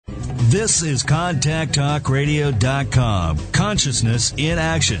This is ContactTalkRadio.com. Consciousness in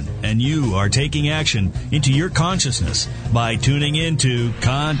action. And you are taking action into your consciousness by tuning into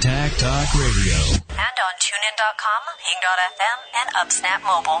Contact Talk Radio. And on TuneIn.com, Ping.fm, and UpSnap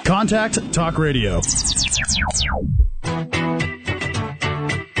Mobile. Contact Talk Radio.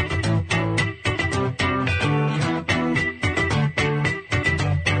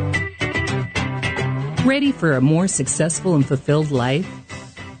 Ready for a more successful and fulfilled life?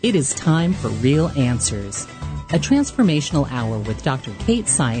 It is time for Real Answers, a transformational hour with Dr. Kate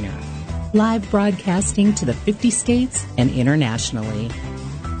Siner, live broadcasting to the 50 states and internationally.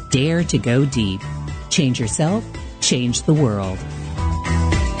 Dare to go deep. Change yourself, change the world.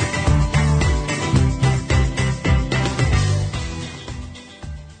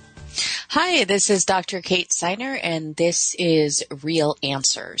 Hi, this is Dr. Kate Siner, and this is Real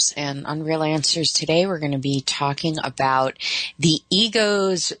Answers. And on Real Answers today, we're going to be talking about the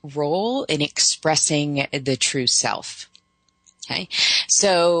ego's role in expressing the true self. Okay,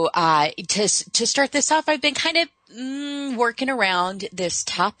 so to start this off, I've been kind of working around this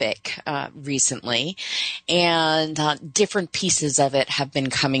topic recently, and different pieces of it have been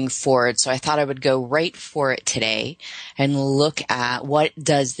coming forward. So I thought I would go right for it today and look at what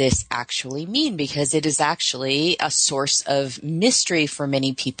does this actually mean, because it is actually a source of mystery for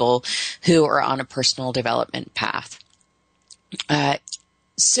many people who are on a personal development path.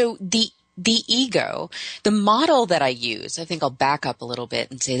 So the ego, the model that I use, I think I'll back up a little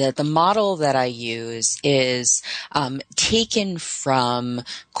bit and say that the model that I use is taken from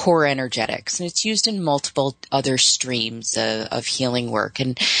core energetics, and it's used in multiple other streams of healing work.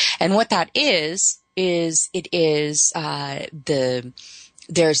 And what that is there's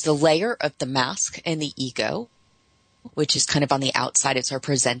the layer of the mask and the ego, which is kind of on the outside. It's our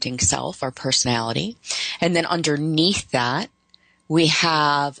presenting self, our personality. And then underneath that, we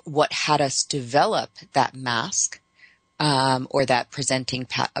have what had us develop that mask, or that presenting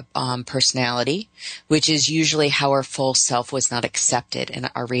personality, which is usually how our full self was not accepted and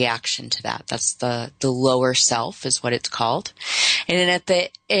our reaction to that. That's the lower self is what it's called. And then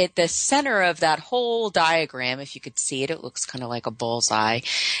at the center of that whole diagram, if you could see it, it looks kind of like a bullseye.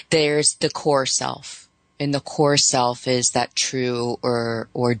 There's the core self. And the core self is that true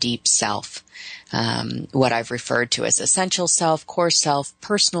or deep self. What I've referred to as essential self, core self,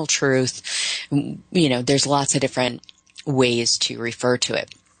 personal truth. There's lots of different ways to refer to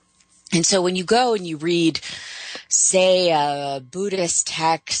it. And so when you go and you read, say, a Buddhist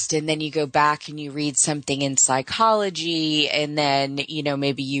text, and then you go back and you read something in psychology, and then,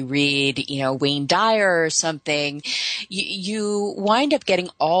 maybe you read, Wayne Dyer or something, you wind up getting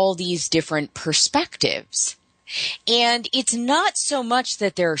all these different perspectives. And it's not so much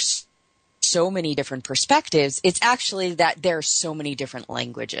that there's so many different perspectives, it's actually that there are so many different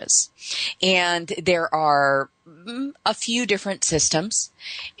languages. And there are a few different systems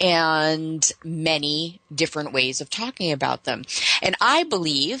and many different ways of talking about them. And I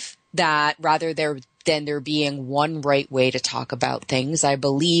believe that rather than there being one right way to talk about things, I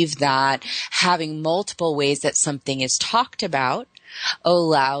believe that having multiple ways that something is talked about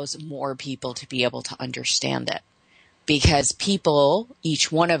allows more people to be able to understand it. Because people,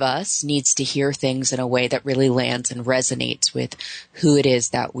 each one of us, needs to hear things in a way that really lands and resonates with who it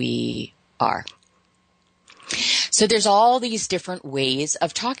is that we are. So there's all these different ways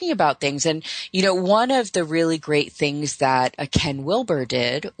of talking about things. And, one of the really great things that Ken Wilber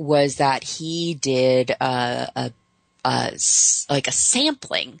did was that he did like a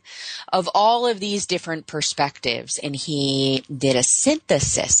sampling of all of these different perspectives, and he did a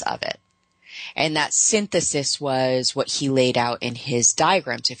synthesis of it. And that synthesis was what he laid out in his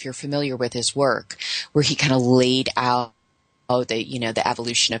diagrams, if you're familiar with his work, where he kind of laid out the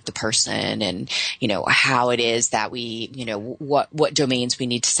evolution of the person and, how it is that we, what domains we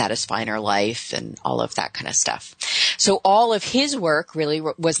need to satisfy in our life and all of that kind of stuff. So all of his work really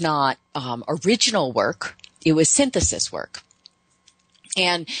was not original work. It was synthesis work.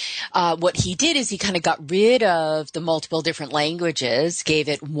 And what he did is he kind of got rid of the multiple different languages, gave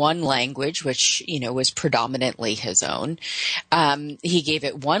it one language, which, was predominantly his own. He gave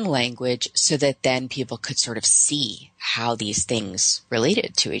it one language so that then people could sort of see how these things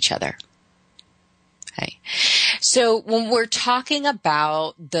related to each other. Okay. So when we're talking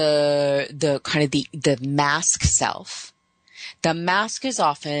about the kind of the mask self, the mask is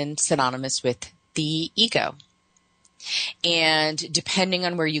often synonymous with the ego. And depending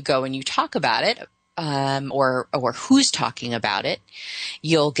on where you go and you talk about it, or who's talking about it,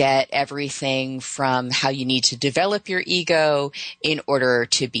 you'll get everything from how you need to develop your ego in order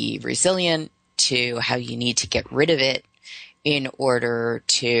to be resilient, to how you need to get rid of it, in order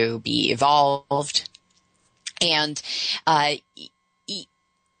to be evolved. And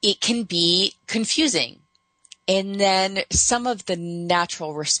it can be confusing. And then some of the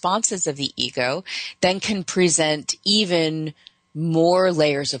natural responses of the ego then can present even more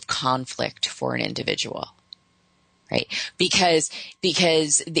layers of conflict for an individual, right? Because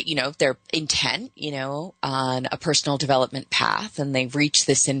they're intent, on a personal development path, and they've reached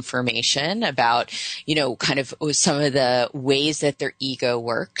this information about, kind of some of the ways that their ego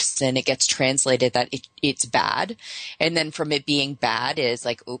works, and it gets translated that it's bad. And then from it being bad is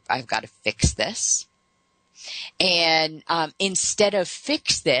like, I've got to fix this. And instead of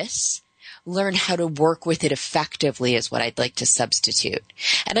fix this, learn how to work with it effectively is what I'd like to substitute.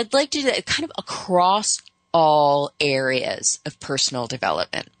 And I'd like to do that kind of across all areas of personal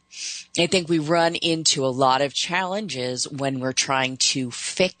development. I think we run into a lot of challenges when we're trying to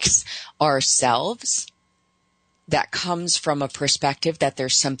fix ourselves. That comes from a perspective that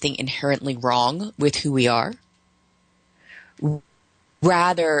there's something inherently wrong with who we are,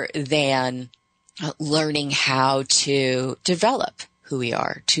 rather than learning how to develop who we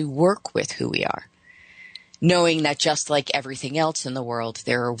are, to work with who we are. Knowing that just like everything else in the world,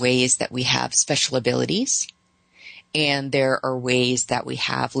 there are ways that we have special abilities, and there are ways that we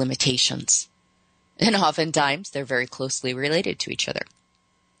have limitations. And oftentimes they're very closely related to each other.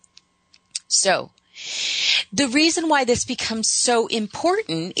 So the reason why this becomes so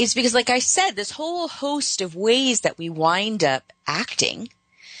important is because, like I said, this whole host of ways that we wind up acting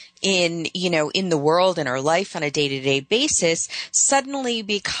in the world, in our life on a day-to-day basis, suddenly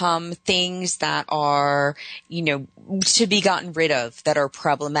become things that are, to be gotten rid of, that are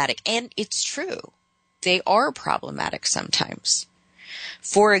problematic. And it's true. They are problematic sometimes.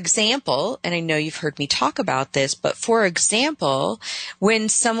 For example, and I know you've heard me talk about this, but for example, when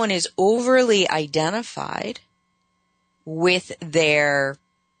someone is overly identified with their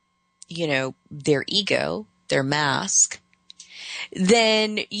ego, their mask,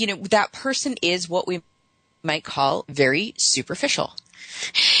 then, that person is what we might call very superficial.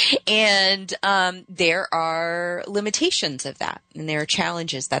 And there are limitations of that, and there are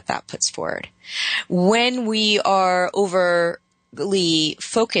challenges that puts forward. When we are overly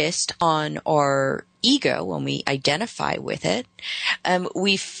focused on our ego, when we identify with it,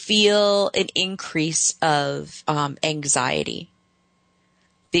 we feel an increase of anxiety,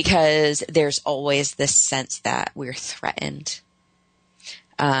 because there's always this sense that we're threatened.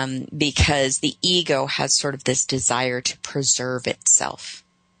 Because the ego has sort of this desire to preserve itself.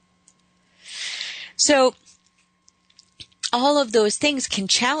 So all of those things can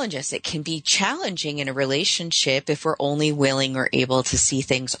challenge us. It can be challenging in a relationship if we're only willing or able to see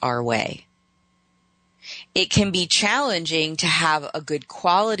things our way. It can be challenging to have a good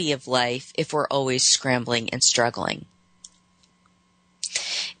quality of life if we're always scrambling and struggling.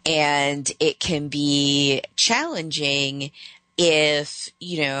 And it can be challenging if,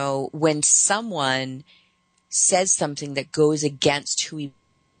 when someone says something that goes against who we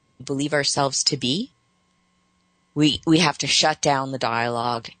believe ourselves to be, we have to shut down the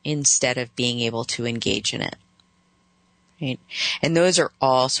dialogue instead of being able to engage in it. Right? And those are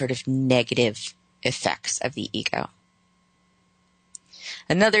all sort of negative effects of the ego.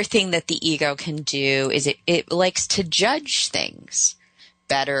 Another thing that the ego can do is it likes to judge things.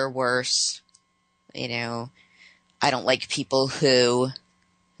 Better, worse, I don't like people who,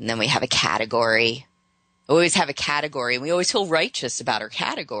 and then we have a category. We always have a category, and we always feel righteous about our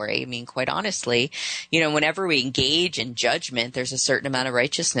category. I mean, quite honestly, whenever we engage in judgment, there's a certain amount of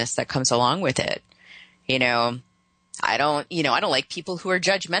righteousness that comes along with it. I don't like people who are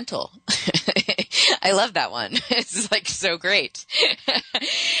judgmental. I love that one. It's like so great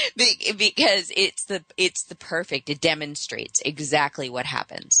because it's the perfect. It demonstrates exactly what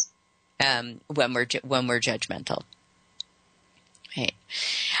happens when we're judgmental. Right.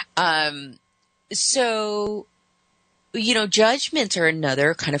 So, judgments are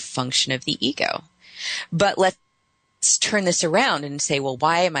another kind of function of the ego. But let's turn this around and say, well,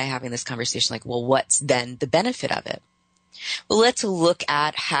 why am I having this conversation? Like, well, what's then the benefit of it? Well, let's look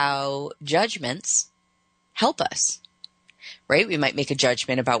at how judgments help us, right? We might make a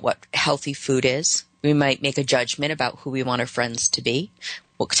judgment about what healthy food is. We might make a judgment about who we want our friends to be,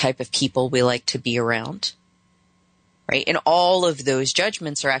 what type of people we like to be around, right? And all of those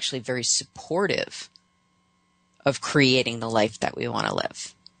judgments are actually very supportive of creating the life that we want to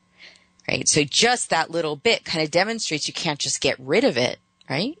live, right? So just that little bit kind of demonstrates you can't just get rid of it,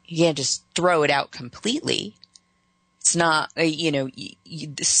 right? You can't just throw it out completely. It's not,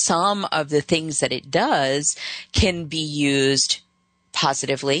 some of the things that it does can be used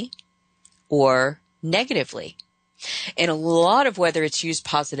positively or negatively. And a lot of whether it's used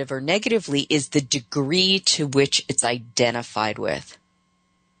positive or negatively is the degree to which it's identified with.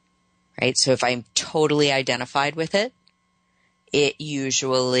 Right? So if I'm totally identified with it, it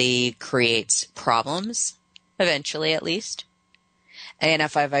usually creates problems, eventually at least. And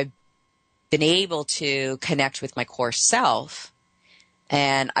if I've been able to connect with my core self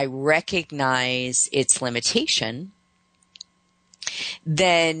and I recognize its limitation,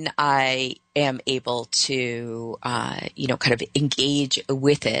 then I am able to, kind of engage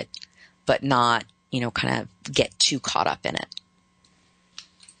with it, but not, kind of get too caught up in it.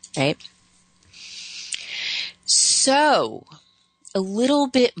 Right? So, a little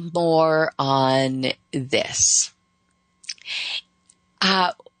bit more on this.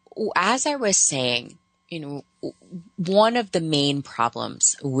 As I was saying, one of the main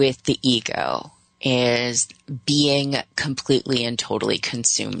problems with the ego is being completely and totally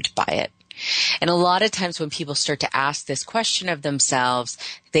consumed by it. And a lot of times when people start to ask this question of themselves,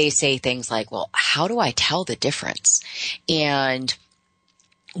 they say things like, well, how do I tell the difference? And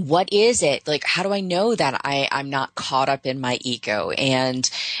what is it? Like, how do I know that I'm not caught up in my ego?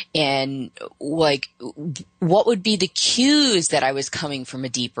 And like, what would be the cues that I was coming from a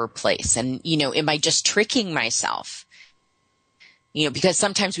deeper place? And, am I just tricking myself? Because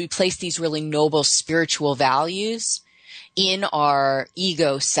sometimes we place these really noble spiritual values in our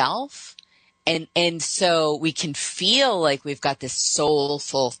ego self. And so we can feel like we've got this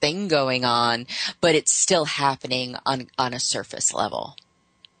soulful thing going on, but it's still happening on a surface level.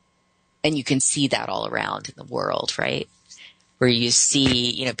 And you can see that all around in the world, right? Where you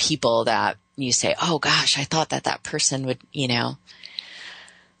see, people that you say, oh gosh, I thought that person would,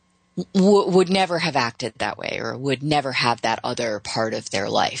 would never have acted that way or would never have that other part of their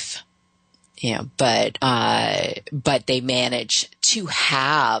life. But they manage to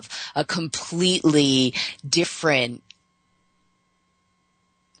have a completely different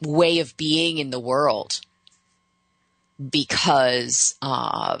way of being in the world because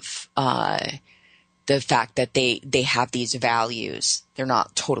of the fact that they have these values. They're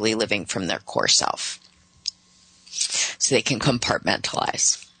not totally living from their core self. So they can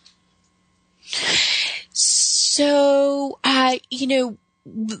compartmentalize. So,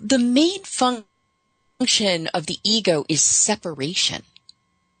 the main function of the ego is separation.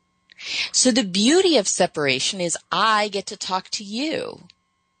 So the beauty of separation is I get to talk to you.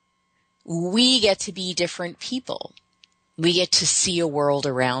 We get to be different people. We get to see a world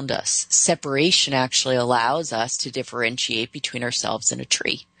around us. Separation actually allows us to differentiate between ourselves and a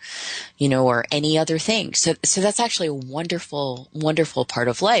tree, or any other thing. So that's actually a wonderful, wonderful part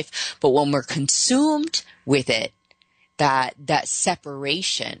of life. But when we're consumed with it, that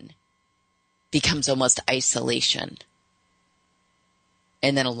separation becomes almost isolation.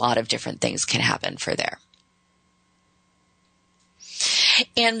 And then a lot of different things can happen for there.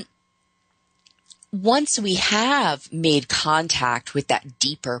 And once we have made contact with that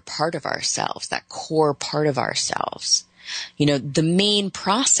deeper part of ourselves, that core part of ourselves, the main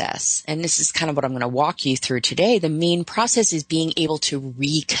process, and this is kind of what I'm going to walk you through today, the main process is being able to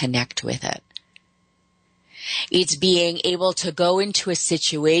reconnect with it. It's being able to go into a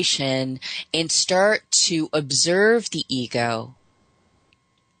situation and start to observe the ego,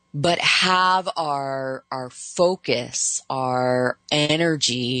 but have our focus, our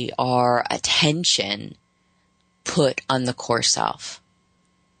energy, our attention put on the core self.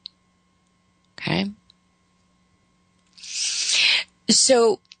 Okay?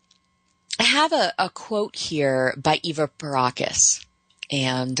 So I have a quote here by Eva Pierrakos.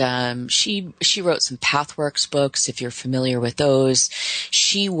 And she wrote some Pathworks books, if you're familiar with those.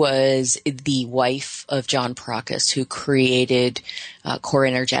 She was the wife of John Pierrakos, who created Core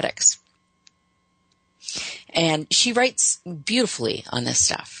Energetics. And she writes beautifully on this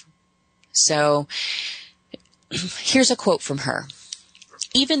stuff. So here's a quote from her.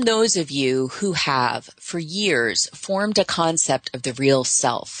 Even those of you who have, for years, formed a concept of the real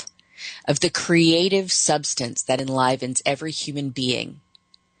self, of the creative substance that enlivens every human being,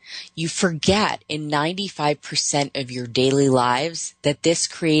 you forget in 95% of your daily lives that this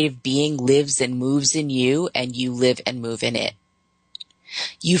creative being lives and moves in you and you live and move in it.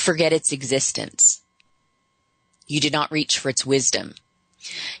 You forget its existence. You do not reach for its wisdom.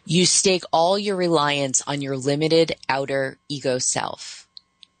 You stake all your reliance on your limited outer ego self.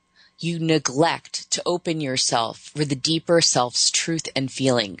 You neglect to open yourself for the deeper self's truth and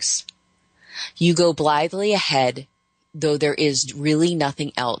feelings. You go blithely ahead, though there is really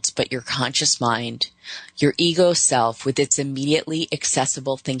nothing else but your conscious mind, your ego self with its immediately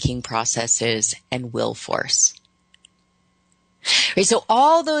accessible thinking processes and will force. Right, so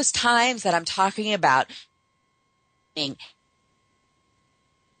all those times that I'm talking about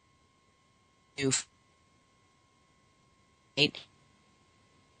right?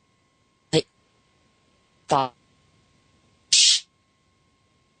 Like, thought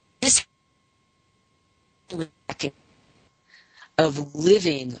this of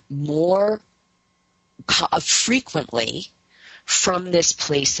living more frequently from this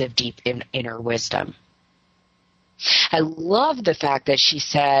place of deep inner wisdom. I love the fact that she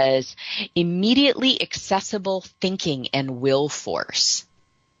says immediately accessible thinking and will force.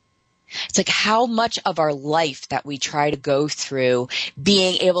 It's like how much of our life that we try to go through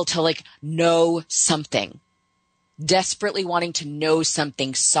being able to like know something, desperately wanting to know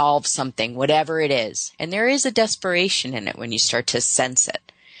something, solve something, whatever it is. And there is a desperation in it when you start to sense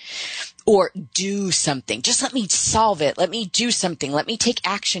it. Or do something. Just let me solve it. Let me do something. Let me take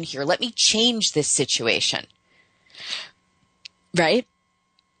action here. Let me change this situation. Right?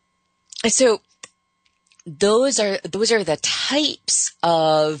 And so those are the types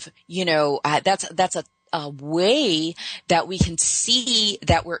of, that's a way that we can see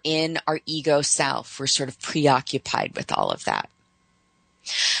that we're in our ego self. We're sort of preoccupied with all of that.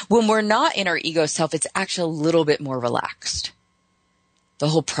 When we're not in our ego self, it's actually a little bit more relaxed. The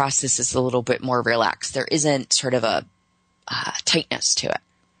whole process is a little bit more relaxed. There isn't sort of a tightness to it.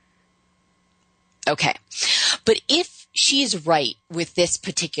 Okay. But if she's right with this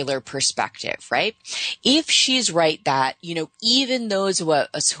particular perspective, right? If she's right that, even those of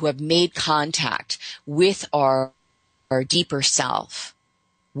us who have made contact with our deeper self,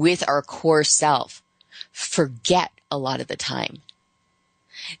 with our core self, forget a lot of the time,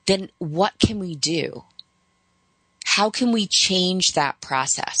 then what can we do? How can we change that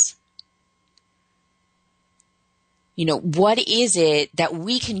process? What is it that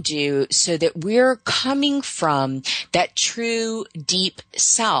we can do so that we're coming from that true deep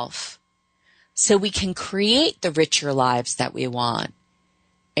self so we can create the richer lives that we want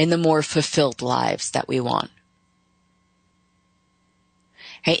and the more fulfilled lives that we want?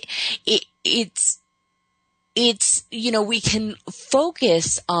 Right? We can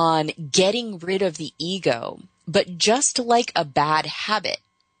focus on getting rid of the ego, but just like a bad habit,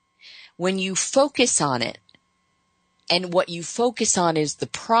 when you focus on it, and what you focus on is the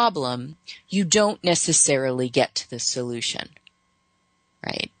problem, you don't necessarily get to the solution,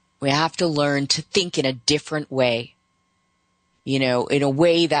 right? We have to learn to think in a different way, in a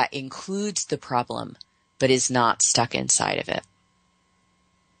way that includes the problem, but is not stuck inside of it.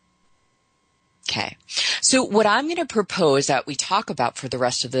 Okay. So what I'm going to propose that we talk about for the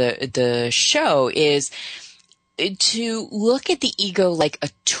rest of the show is to look at the ego like a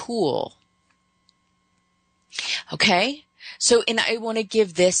tool. Okay? So, and I want to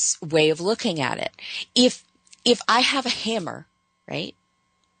give this way of looking at it. If I have a hammer, right,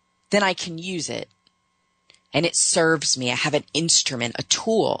 then I can use it and it serves me. I have an instrument, a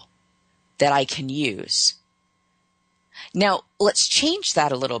tool that I can use. Now, let's change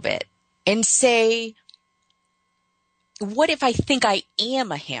that a little bit and say, what if I think I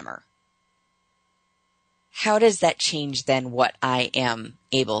am a hammer? How does that change then what I am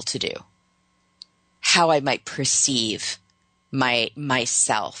able to do? How I might perceive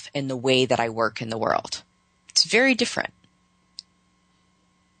myself and the way that I work in the world. It's very different.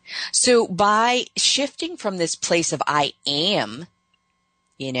 So by shifting from this place of I am,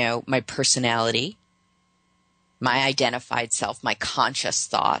 my personality, my identified self, my conscious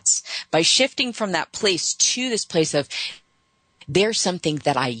thoughts, by shifting from that place to this place of there's something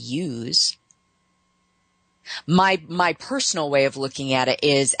that I use, my personal way of looking at it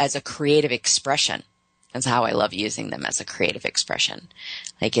is as a creative expression. That's how I love using them, as a creative expression.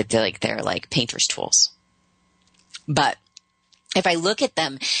 They're like painter's tools. But if I look at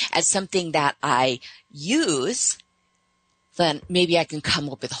them as something that I use, then maybe I can come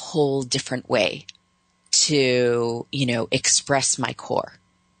up with a whole different way to, express my core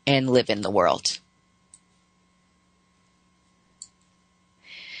and live in the world.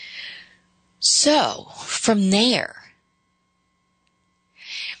 So from there,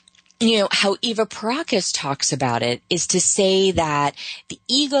 how Eva Pierrakos talks about it is to say that the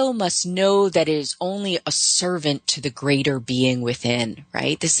ego must know that it is only a servant to the greater being within,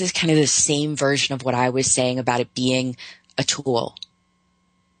 right? This is kind of the same version of what I was saying about it being a tool.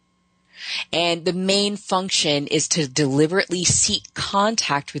 And the main function is to deliberately seek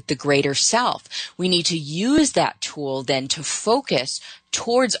contact with the greater self. We need to use that tool then to focus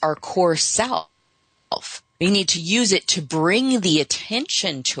towards our core self. We need to use it to bring the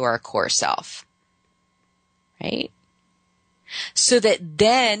attention to our core self, right? So that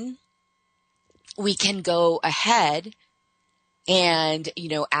then we can go ahead And,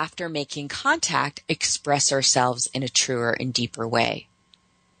 after making contact, express ourselves in a truer and deeper way.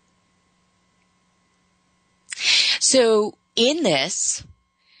 So in this,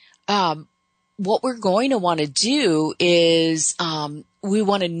 what we're going to want to do is we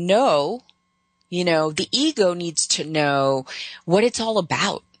want to know, the ego needs to know what it's all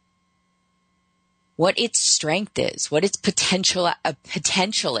about, what its strength is, what its potential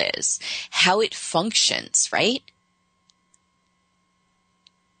is, how it functions, right?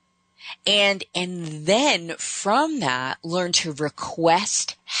 And then from that, learn to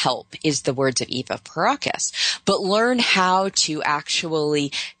request help is the words of Eva Pierrakos, but learn how to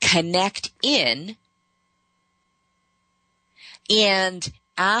actually connect in and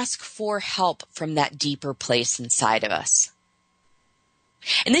ask for help from that deeper place inside of us.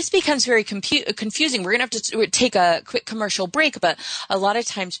 And this becomes very confusing. We're going to have to take a quick commercial break, but a lot of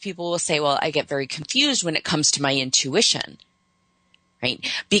times people will say, well, I get very confused when it comes to my intuition, right?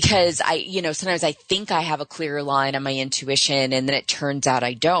 Because sometimes I think I have a clear line on my intuition and then it turns out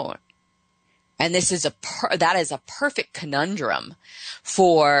I don't. And this is that is a perfect conundrum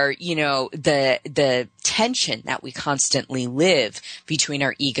for, the tension that we constantly live between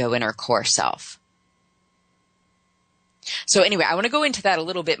our ego and our core self. So anyway, I want to go into that a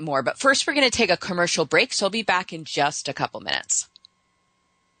little bit more, but first we're going to take a commercial break. So I'll be back in just a couple minutes.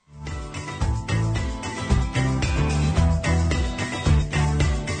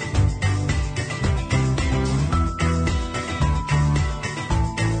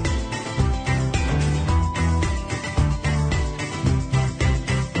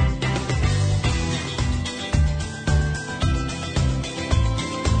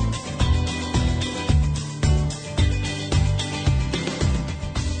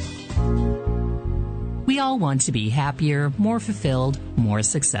 We all want to be happier, more fulfilled, more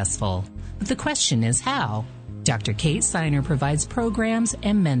successful. But the question is how? Dr. Kate Siner provides programs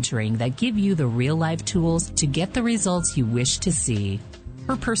and mentoring that give you the real-life tools to get the results you wish to see.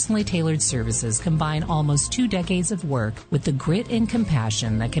 Her personally tailored services combine almost 2 decades of work with the grit and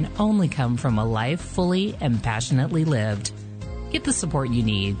compassion that can only come from a life fully and passionately lived. Get the support you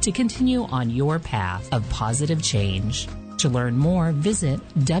need to continue on your path of positive change. To learn more, visit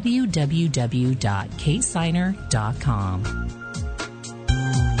www.katesiner.com.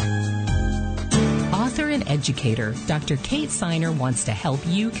 Author and educator, Dr. Kate Siner wants to help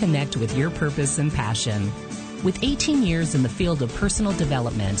you connect with your purpose and passion. With 18 years in the field of personal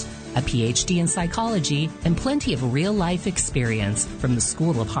development, a PhD in psychology, and plenty of real-life experience from the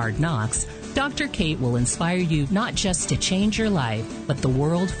School of Hard Knocks, Dr. Kate will inspire you not just to change your life, but the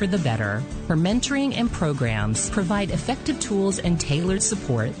world for the better. Her mentoring and programs provide effective tools and tailored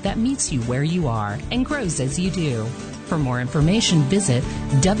support that meets you where you are and grows as you do. For more information, visit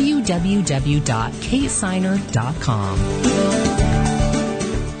www.katesiner.com.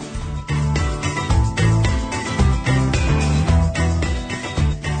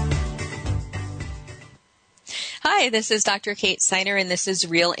 Hi, this is Dr. Kate Siner, and this is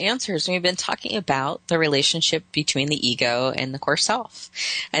Real Answers. We've been talking about the relationship between the ego and the core self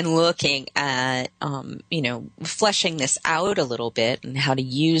and looking at, fleshing this out a little bit and how to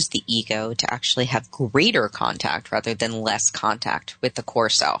use the ego to actually have greater contact rather than less contact with the core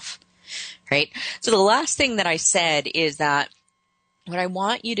self, right? So the last thing that I said is that what I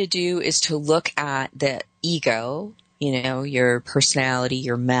want you to do is to look at the ego, your personality,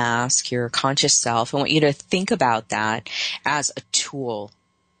 your mask, your conscious self. I want you to think about that as a tool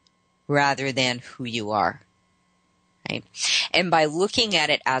rather than who you are, right? And by looking at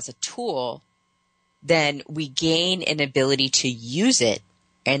it as a tool, then we gain an ability to use it,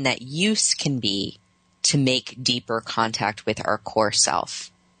 and that use can be to make deeper contact with our core self,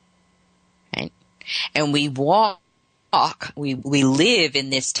 right? And we we live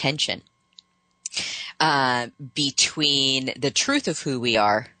in this tension between the truth of who we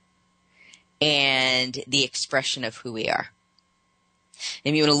are and the expression of who we are.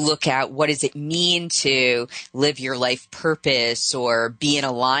 And you want to look at what does it mean to live your life purpose or be in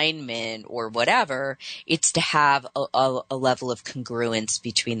alignment or whatever. It's to have a level of congruence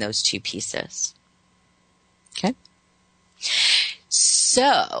between those two pieces. Okay?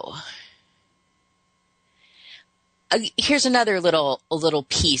 So here's another little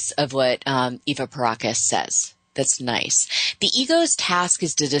piece of what Eva Pierrakos says that's nice. The ego's task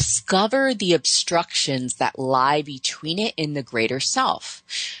is to discover the obstructions that lie between it and the greater self,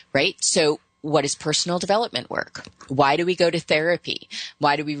 right? So what is personal development work? Why do we go to therapy?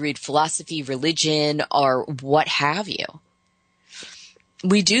 Why do we read philosophy, religion, or what have you?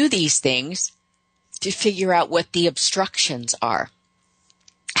 We do these things to figure out what the obstructions are.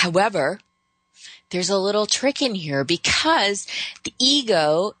 However, there's a little trick in here because the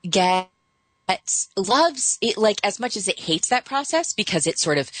ego loves it, like, as much as it hates that process, because it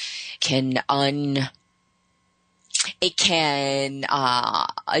sort of can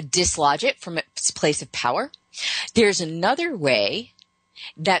dislodge it from its place of power. There's another way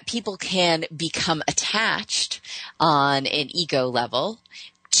that people can become attached on an ego level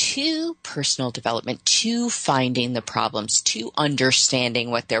to personal development, to finding the problems, to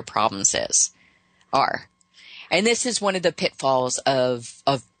understanding what their problems are. And this is one of the pitfalls of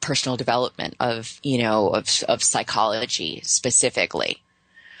personal development, of psychology specifically,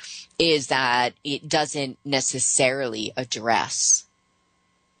 is that it doesn't necessarily address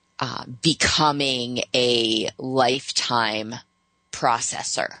becoming a lifetime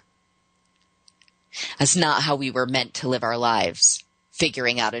processor. That's not how we were meant to live our lives,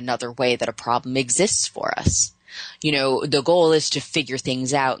 figuring out another way that a problem exists for us. The goal is to figure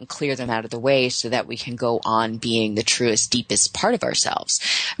things out and clear them out of the way so that we can go on being the truest, deepest part of ourselves.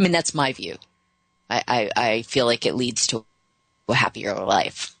 I mean, that's my view. I feel like it leads to a happier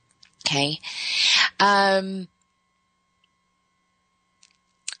life. Okay.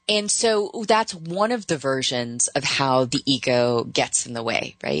 And so that's one of the versions of how the ego gets in the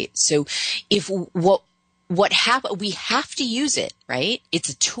way, right? So what happens, we have to use it, right? It's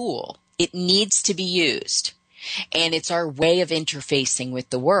a tool. It needs to be used. And it's our way of interfacing with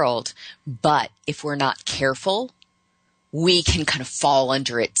the world. But if we're not careful, we can kind of fall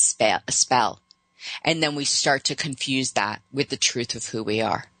under its spell. And then we start to confuse that with the truth of who we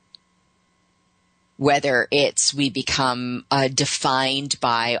are. Whether it's we become defined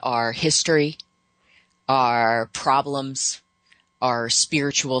by our history, our problems, our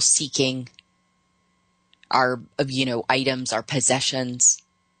spiritual seeking, our, items, our possessions.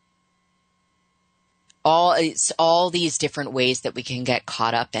 It's all these different ways that we can get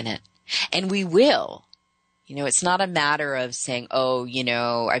caught up in it. And we will. It's not a matter of saying, oh,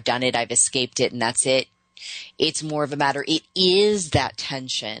 I've done it, I've escaped it, and that's it. It's more of a matter, it is that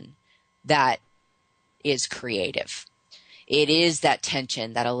tension that is creative. It is that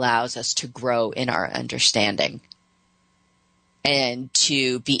tension that allows us to grow in our understanding and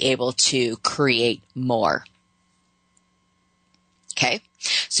to be able to create more. Okay?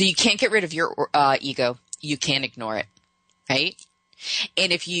 So you can't get rid of your ego. You can't ignore it, right?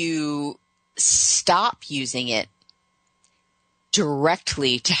 And if you stop using it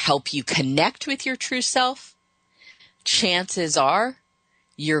directly to help you connect with your true self, chances are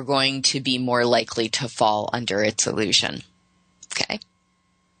you're going to be more likely to fall under its illusion. Okay?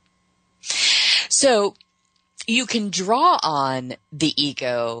 So you can draw on the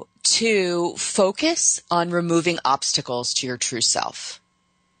ego to focus on removing obstacles to your true self.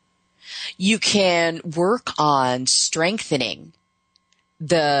 You can work on strengthening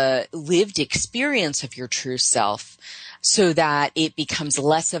the lived experience of your true self so that it becomes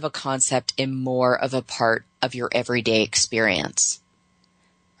less of a concept and more of a part of your everyday experience.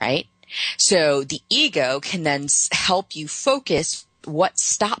 Right? So the ego can then help you focus what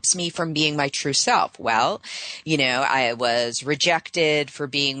stops me from being my true self. Well, I was rejected for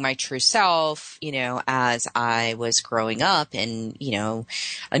being my true self, as I was growing up in,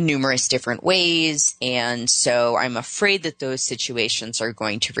 numerous different ways. And so I'm afraid that those situations are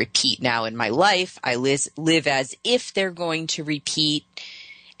going to repeat now in my life. I live as if they're going to repeat,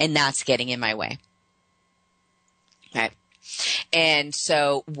 and that's getting in my way. Right? And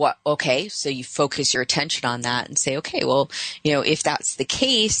so so you focus your attention on that and say, okay, well, if that's the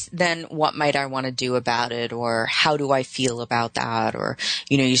case, then what might I want to do about it? Or how do I feel about that? Or,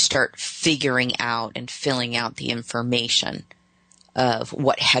 you start figuring out and filling out the information of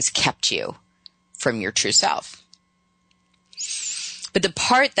what has kept you from your true self. But the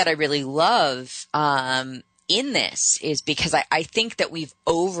part that I really love, in this is because I think that we've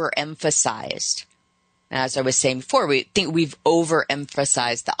overemphasized, as I was saying before, we think we've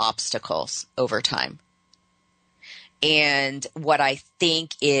overemphasized the obstacles over time. And what I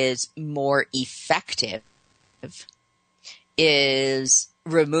think is more effective is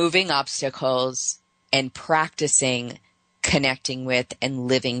removing obstacles and practicing connecting with and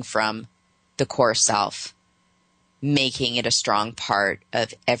living from the core self, making it a strong part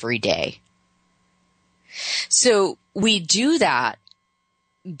of every day. So we do that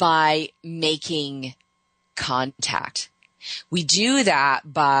by making contact. We do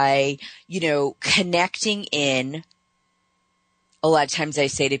that by, connecting in. A lot of times I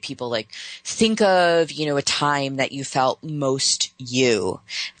say to people, like, think of, a time that you felt most you.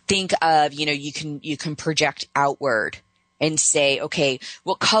 Think of, you can project outward and say, okay,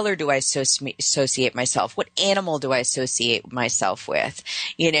 what color do I associate myself? What animal do I associate myself with?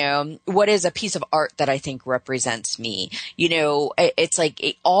 What is a piece of art that I think represents me? It's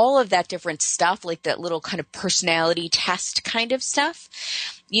like all of that different stuff, like that little kind of personality test kind of stuff,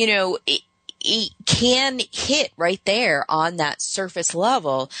 it can hit right there on that surface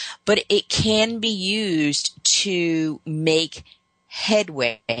level, but it can be used to make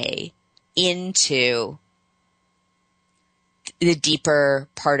headway into the deeper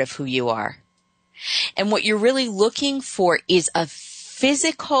part of who you are. And what you're really looking for is a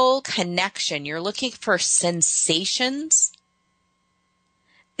physical connection. You're looking for sensations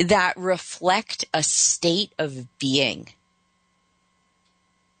that reflect a state of being.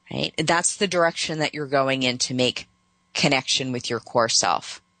 Right? That's the direction that you're going in to make connection with your core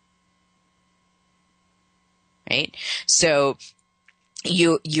self. Right? So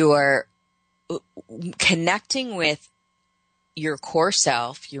you're connecting with your core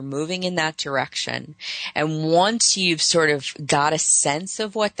self, you're moving in that direction. And once you've sort of got a sense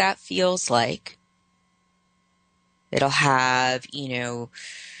of what that feels like, it'll have,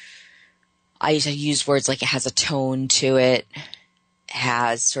 I use words like it has a tone to it,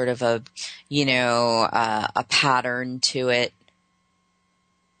 has sort of a pattern to it.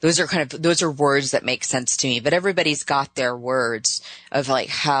 Those are words that make sense to me, but everybody's got their words of like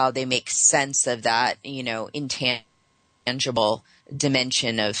how they make sense of that, intangible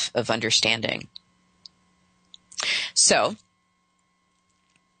dimension of understanding. So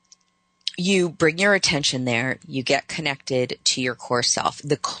you bring your attention there, you get connected to your core self,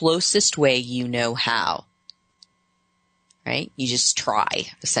 the closest way you know how. Right? You just try,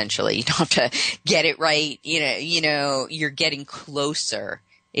 essentially. You don't have to get it right. You're getting closer.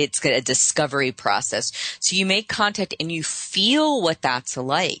 It's a discovery process. So you make contact and you feel what that's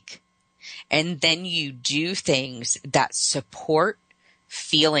like. And then you do things that support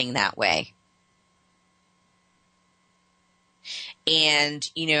feeling that way. And,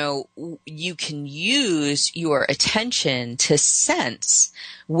 you can use your attention to sense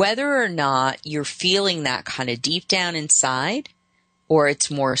whether or not you're feeling that kind of deep down inside or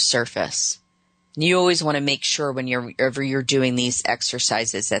it's more surface. And you always want to make sure whenever you're doing these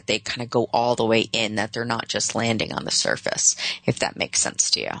exercises that they kind of go all the way in, that they're not just landing on the surface, if that makes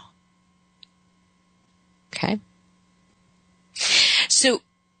sense to you. Okay? So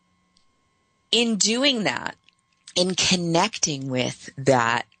in doing that, in connecting with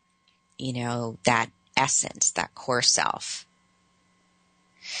that, that essence, that core self,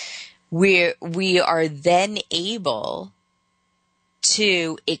 we are then able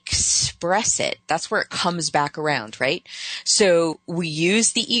to express it. That's where it comes back around, right? So we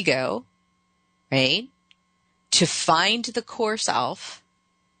use the ego, right, to find the core self,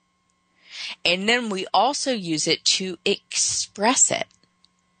 and then we also use it to express it.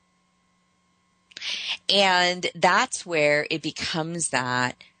 And that's where it becomes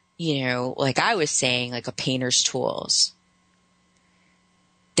that, like I was saying, like a painter's tools.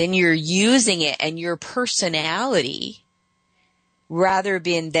 Then you're using it and your personality, rather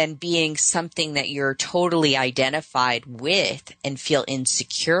than being something that you're totally identified with and feel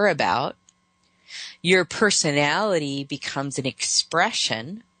insecure about, your personality becomes an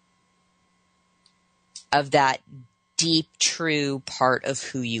expression of that deep, true part of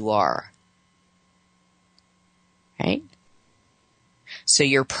who you are. Right? So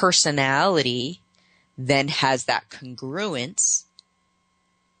your personality then has that congruence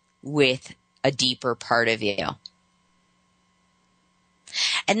with a deeper part of you.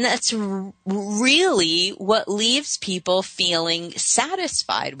 And that's really what leaves people feeling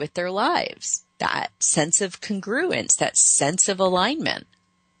satisfied with their lives. That sense of congruence, that sense of alignment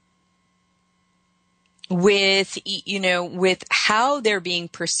with, with how they're being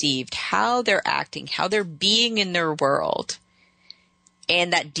perceived, how they're acting, how they're being in their world,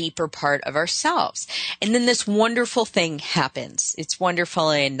 and that deeper part of ourselves. And then this wonderful thing happens. It's wonderful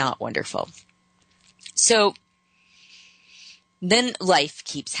and not wonderful. So then life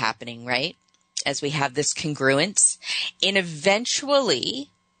keeps happening, right? As we have this congruence. And eventually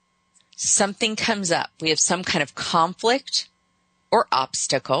something comes up. We have some kind of conflict or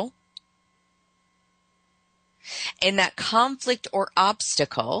obstacle. And that conflict or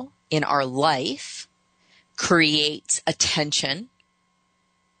obstacle in our life creates a tension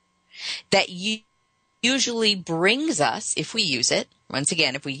that usually brings us, if we use it, once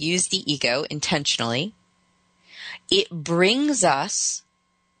again, if we use the ego intentionally, it brings us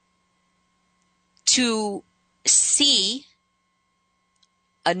to see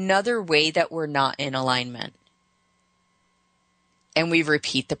another way that we're not in alignment. And we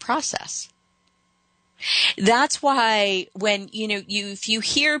repeat the process. That's why when, if you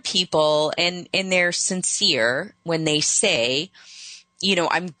hear people and they're sincere when they say,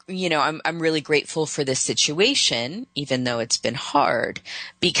 I'm really grateful for this situation, even though it's been hard,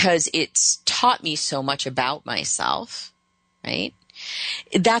 because it's taught me so much about myself, right?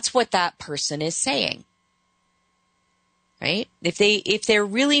 That's what that person is saying, right? If they're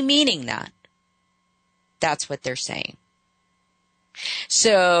really meaning that, that's what they're saying.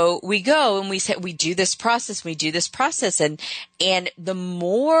 So we go and we do this process, and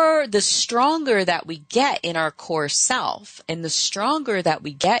the stronger that we get in our core self and the stronger that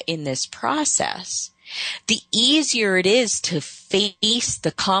we get in this process, the easier it is to face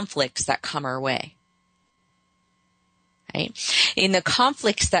the conflicts that come our way. Right? In the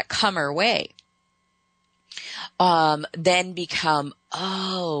conflicts that come our way, then become,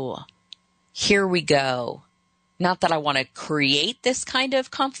 here we go. Not that I want to create this kind of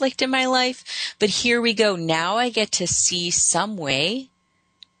conflict in my life, but here we go. Now I get to see some way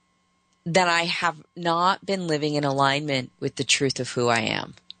that I have not been living in alignment with the truth of who I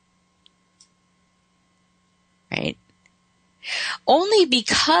am. Right? Only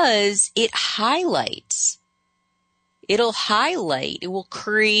because it will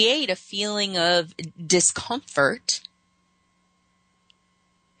create a feeling of discomfort.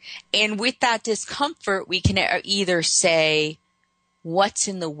 And with that discomfort, we can either say, what's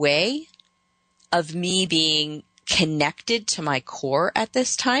in the way of me being connected to my core at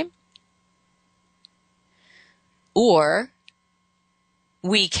this time? Or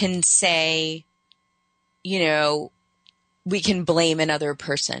we can say, we can blame another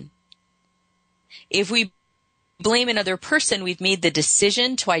person. If we blame another person, we've made the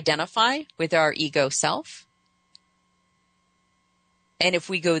decision to identify with our ego self. And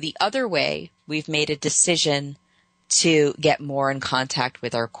if we go the other way, we've made a decision to get more in contact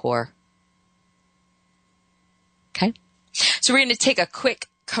with our core. Okay? So we're going to take a quick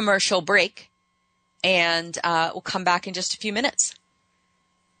commercial break, and we'll come back in just a few minutes.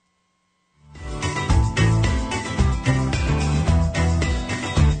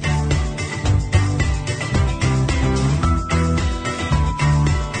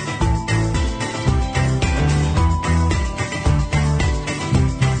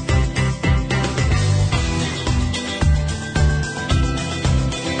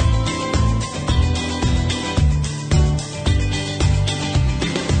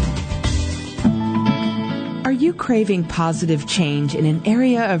 Are you craving positive change in an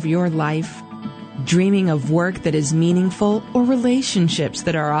area of your life? Dreaming of work that is meaningful or relationships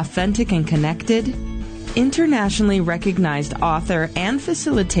that are authentic and connected? Internationally recognized author and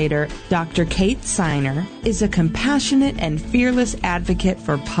facilitator Dr. Kate Siner is a compassionate and fearless advocate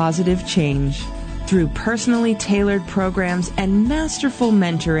for positive change. Through personally tailored programs and masterful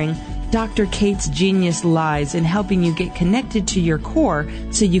mentoring, Dr. Kate's genius lies in helping you get connected to your core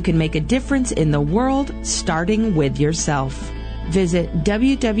so you can make a difference in the world, starting with yourself. Visit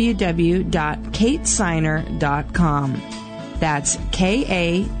www.katesiner.com. That's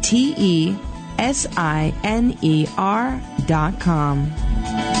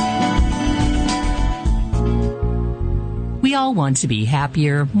KATESINER.com. We all want to be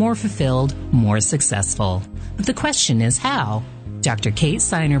happier, more fulfilled, more successful. But the question is how? Dr. Kate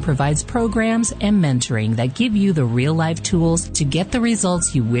Siner provides programs and mentoring that give you the real-life tools to get the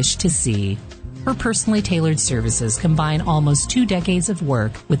results you wish to see. Her personally tailored services combine almost 2 decades of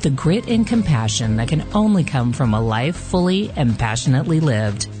work with the grit and compassion that can only come from a life fully and passionately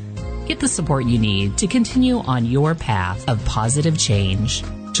lived. Get the support you need to continue on your path of positive change.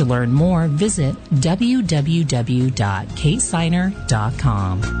 To learn more, visit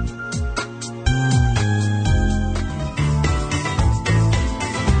www.katesiner.com.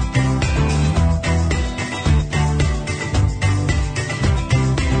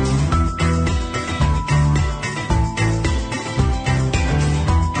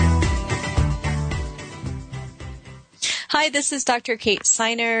 Hi, this is Dr. Kate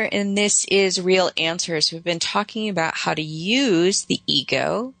Siner, and this is Real Answers. We've been talking about how to use the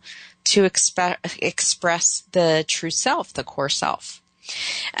ego to express the true self, the core self.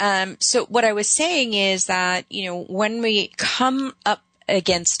 So what I was saying is that, when we come up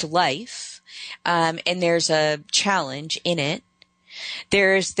against life, and there's a challenge in it,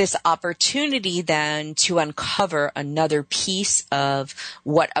 there's this opportunity then to uncover another piece of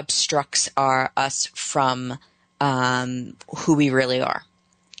what obstructs us from who we really are.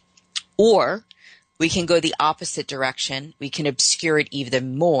 Or we can go the opposite direction. We can obscure it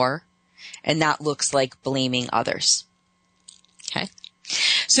even more, and that looks like blaming others. Okay?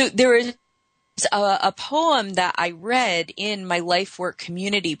 So there is a poem that I read in my Life Work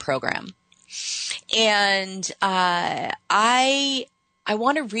Community program, And I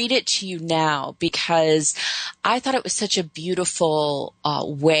want to read it to you now because I thought it was such a beautiful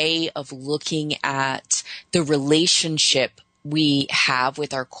way of looking at the relationship we have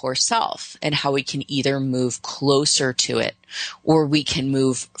with our core self and how we can either move closer to it or we can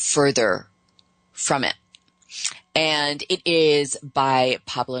move further from it. And it is by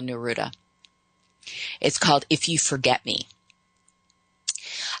Pablo Neruda. It's called If You Forget Me.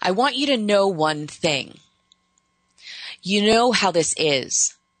 I want you to know one thing. You know how this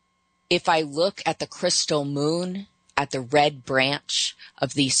is. If I look at the crystal moon, at the red branch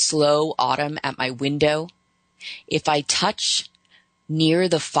of the slow autumn at my window, if I touch near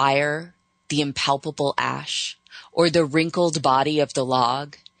the fire the impalpable ash, or the wrinkled body of the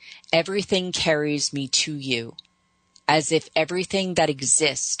log, everything carries me to you, as if everything that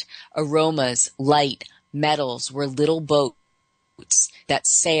exists, aromas, light, metals, were little boats that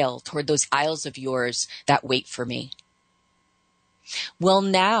sail toward those isles of yours that wait for me. Well,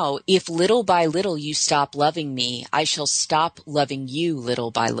 now, if little by little you stop loving me, I shall stop loving you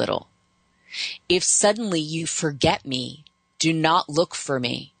little by little. If suddenly you forget me, do not look for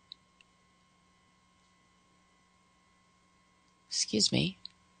me. Excuse me.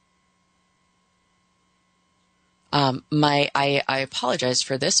 I apologize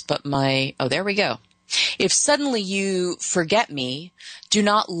for this, but there we go. If suddenly you forget me, do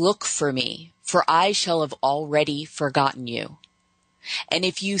not look for me, for I shall have already forgotten you. And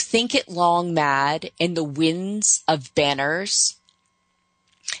if you think it long mad in the winds of banners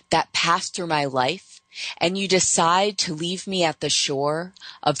that pass through my life, and you decide to leave me at the shore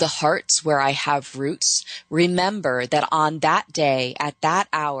of the hearts where I have roots, remember that on that day, at that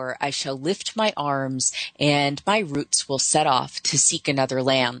hour, I shall lift my arms and my roots will set off to seek another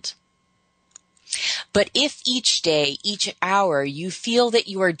land. But if each day, each hour, you feel that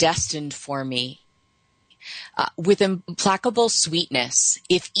you are destined for me, with implacable sweetness,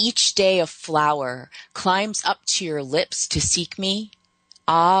 if each day a flower climbs up to your lips to seek me,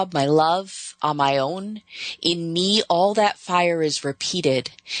 ah, my love, ah, my own, in me all that fire is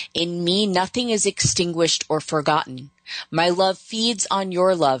repeated. In me nothing is extinguished or forgotten. My love feeds on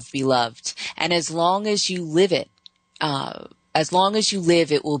your love, beloved, and as long as you live,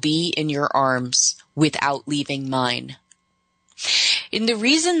 it will be in your arms without leaving mine. And the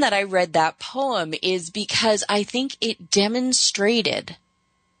reason that I read that poem is because I think it demonstrated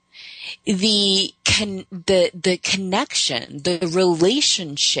the connection, the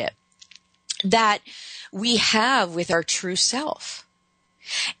relationship that we have with our true self.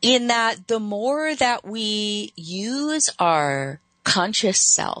 In that the more that we use our conscious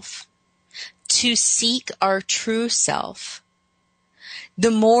self to seek our true self,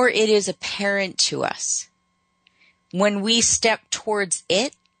 the more it is apparent to us. When we step towards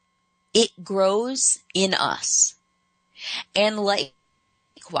it, it grows in us. And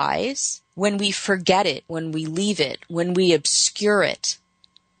likewise, when we forget it, when we leave it, when we obscure it,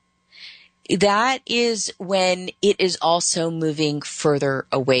 that is when it is also moving further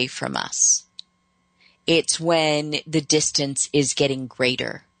away from us. It's when the distance is getting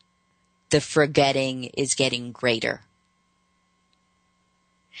greater. The forgetting is getting greater.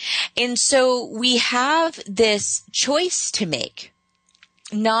 And so we have this choice to make,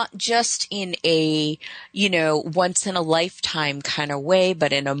 not just in a, once in a lifetime kind of way,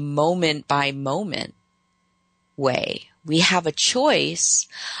 but in a moment by moment way. We have a choice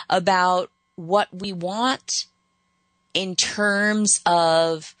about what we want in terms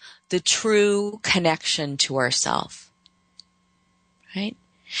of the true connection to ourselves, right?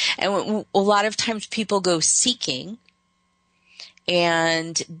 And a lot of times people go seeking,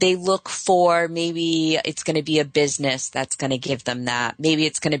 and they look for, maybe it's going to be a business that's going to give them that. Maybe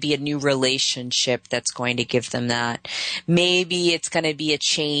it's going to be a new relationship that's going to give them that. Maybe it's going to be a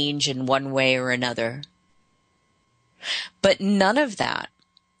change in one way or another. But none of that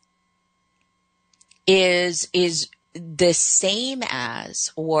is the same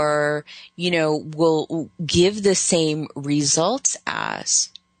as, or, will give the same results as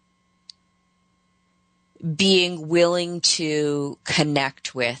being willing to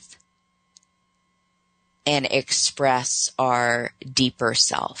connect with and express our deeper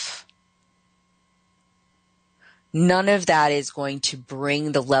self. None of that is going to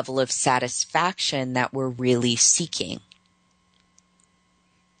bring the level of satisfaction that we're really seeking.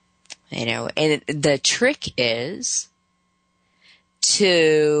 And the trick is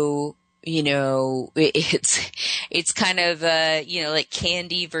to, it's kind of, like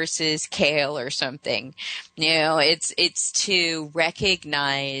candy versus kale or something. It's to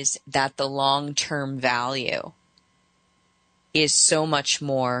recognize that the long-term value is so much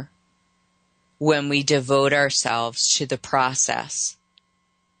more when we devote ourselves to the process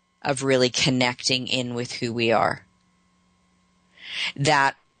of really connecting in with who we are.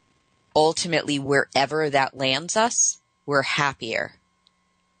 That ultimately, wherever that lands us, we're happier.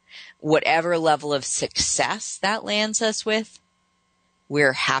 Whatever level of success that lands us with,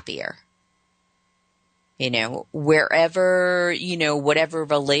 we're happier. Wherever, whatever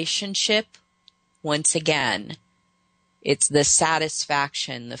relationship, once again, it's the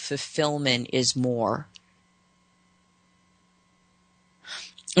satisfaction, the fulfillment is more.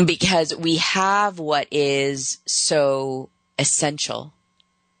 Because we have what is so essential.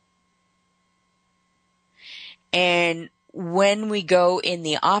 And when we go in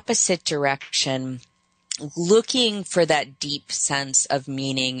the opposite direction, looking for that deep sense of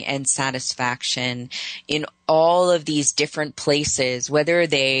meaning and satisfaction in all of these different places, whether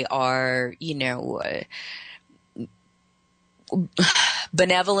they are,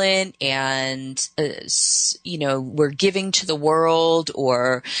 benevolent and, we're giving to the world,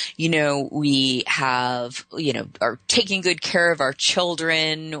 or, we have, are taking good care of our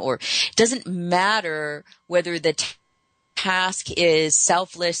children, or it doesn't matter whether the task is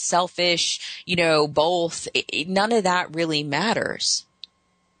selfless, selfish, both. None of that really matters.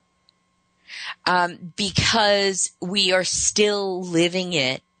 Because we are still living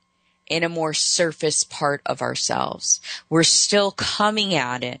it in a more surface part of ourselves. We're still coming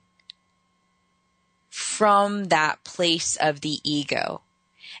at it from that place of the ego.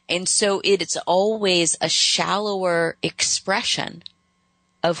 And so it's always a shallower expression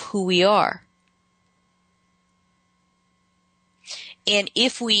of who we are. And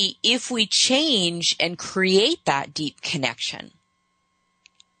if we change and create that deep connection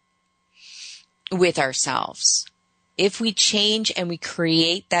with ourselves, if we change and we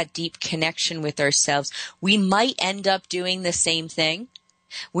create that deep connection with ourselves, we might end up doing the same thing.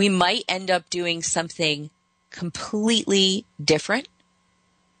 We might end up doing something completely different.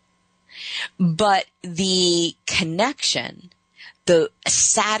 But the connection, the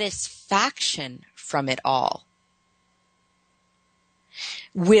satisfaction from it all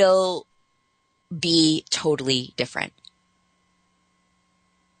will be totally different.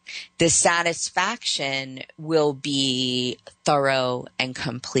 The satisfaction will be thorough and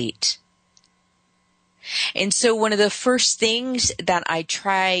complete. And so one of the first things that I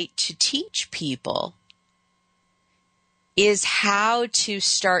try to teach people is how to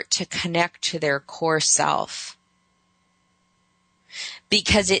start to connect to their core self.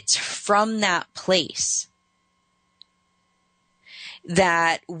 Because it's from that place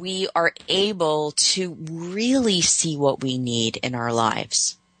that we are able to really see what we need in our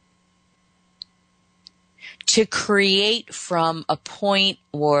lives. To create from a point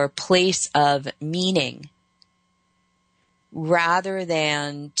or place of meaning rather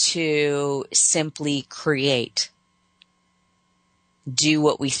than to simply create, do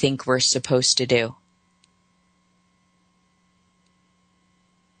what we think we're supposed to do.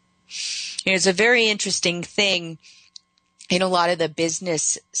 It's a very interesting thing in a lot of the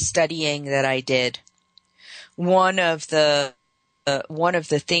business studying that I did. One of the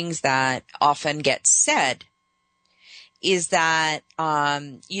things that often gets said is that,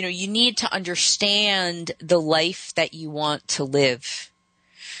 you need to understand the life that you want to live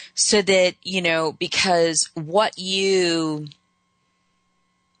so that, because what you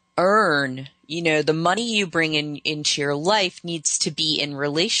earn, the money you bring into your life needs to be in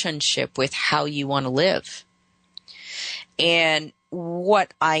relationship with how you want to live. And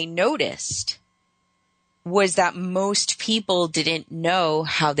what I noticed was that most people didn't know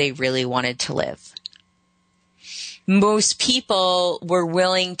how they really wanted to live. Most people were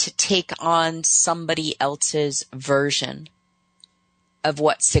willing to take on somebody else's version of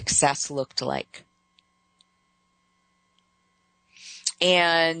what success looked like.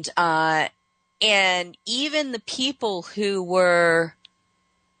 And even the people who were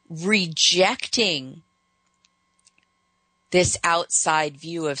rejecting this outside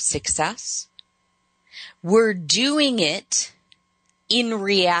view of success were doing it in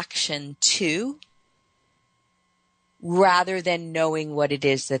reaction to, rather than knowing what it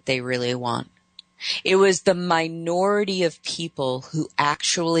is that they really want. It was the minority of people who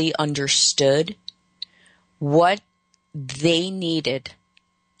actually understood what they needed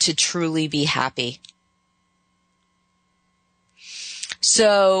to truly be happy.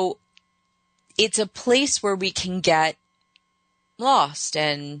 So it's a place where we can get lost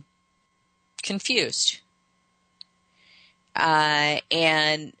and confused.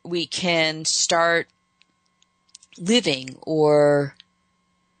 And we can start living or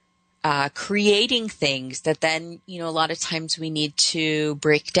creating things that then, a lot of times we need to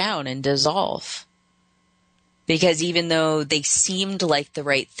break down and dissolve. Because even though they seemed like the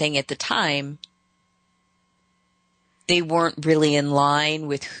right thing at the time, they weren't really in line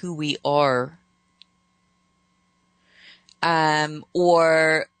with who we are.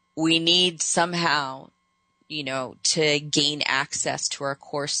 Or we need somehow, to gain access to our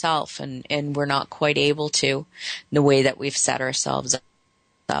core self, and we're not quite able to in the way that we've set ourselves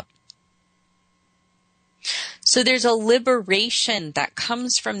up. So there's a liberation that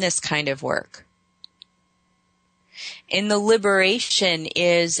comes from this kind of work. And the liberation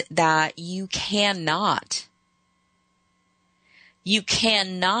is that you cannot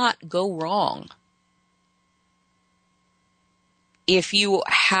go wrong if you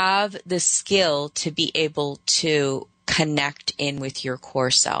have the skill to be able to connect in with your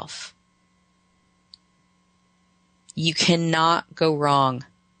core self. You cannot go wrong.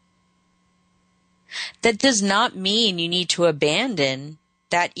 That does not mean you need to abandon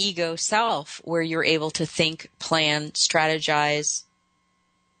that ego self where you're able to think, plan, strategize.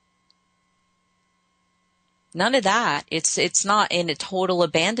 None of that. It's not in a total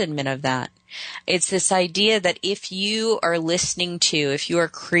abandonment of that. It's this idea that if you are listening to, if you are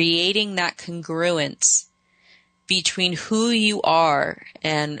creating that congruence between who you are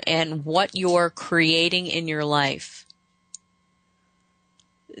and what you're creating in your life,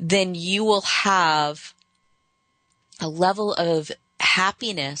 then you will have a level of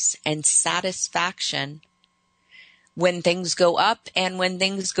happiness and satisfaction when things go up and when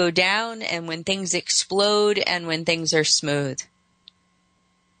things go down and when things explode and when things are smooth.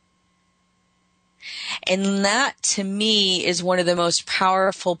 And that, to me, is one of the most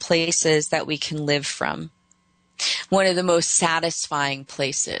powerful places that we can live from. One of the most satisfying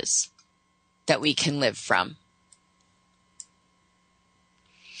places that we can live from.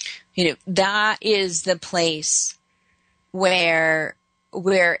 That is the place where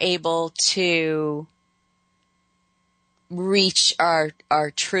we're able to reach our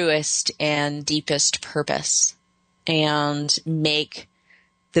truest and deepest purpose and make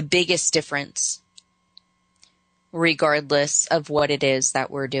the biggest difference regardless of what it is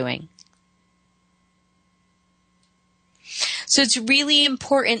that we're doing. So it's really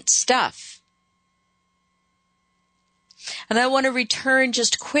important stuff. And I want to return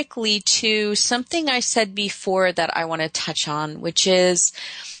just quickly to something I said before that I want to touch on, which is,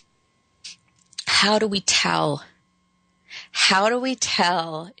 how do we tell? How do we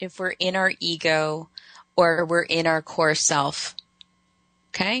tell if we're in our ego or we're in our core self?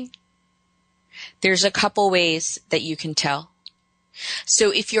 Okay? There's a couple ways that you can tell.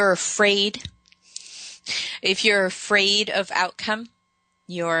 So if you're afraid of outcome,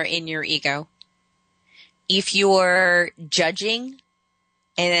 you're in your ego. If you're judging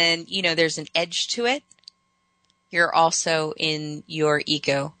and there's an edge to it, you're also in your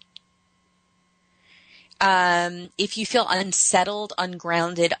ego. If you feel unsettled,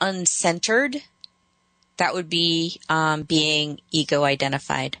 ungrounded, uncentered, that would be being ego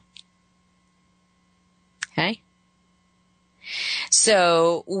identified. Okay?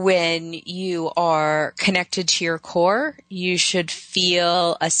 So when you are connected to your core, you should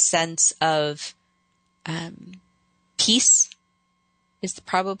feel a sense of peace is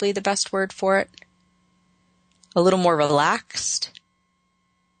probably the best word for it. A little more relaxed.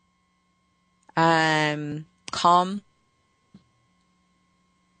 Calm.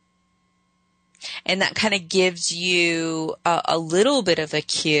 And that kind of gives you a little bit of a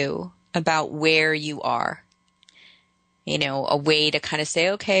cue about where you are. A way to kind of say,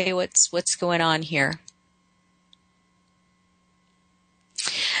 okay, what's going on here?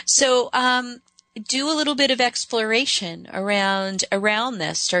 So, do a little bit of exploration around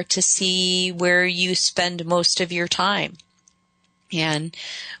this. Start to see where you spend most of your time and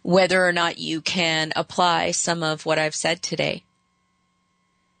whether or not you can apply some of what I've said today.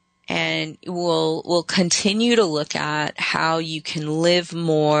 And we'll continue to look at how you can live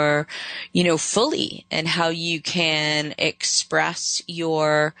more, fully, and how you can express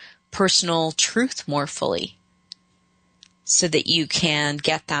your personal truth more fully so that you can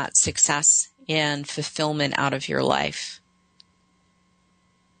get that success and fulfillment out of your life.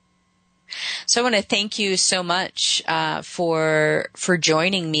 So I want to thank you so much for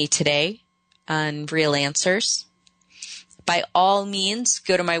joining me today on Real Answers. By all means,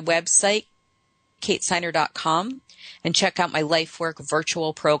 go to my website, katesigner.com, and check out my LifeWork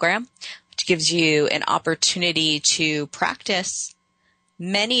virtual program, which gives you an opportunity to practice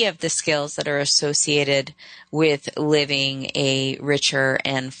many of the skills that are associated with living a richer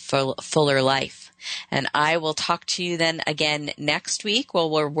and fuller life. And I will talk to you then again next week.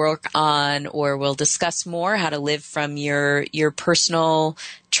 We'll work on, or we'll discuss more how to live from your personal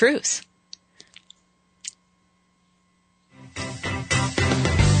truth.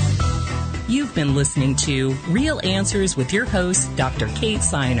 You've been listening to Real Answers with your host, Dr. Kate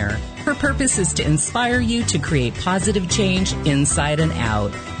Siner. Her purpose is to inspire you to create positive change inside and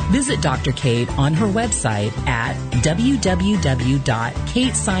out. Visit Dr. Kate on her website at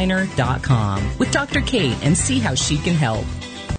www.katesiner.com with Dr. Kate and see how she can help.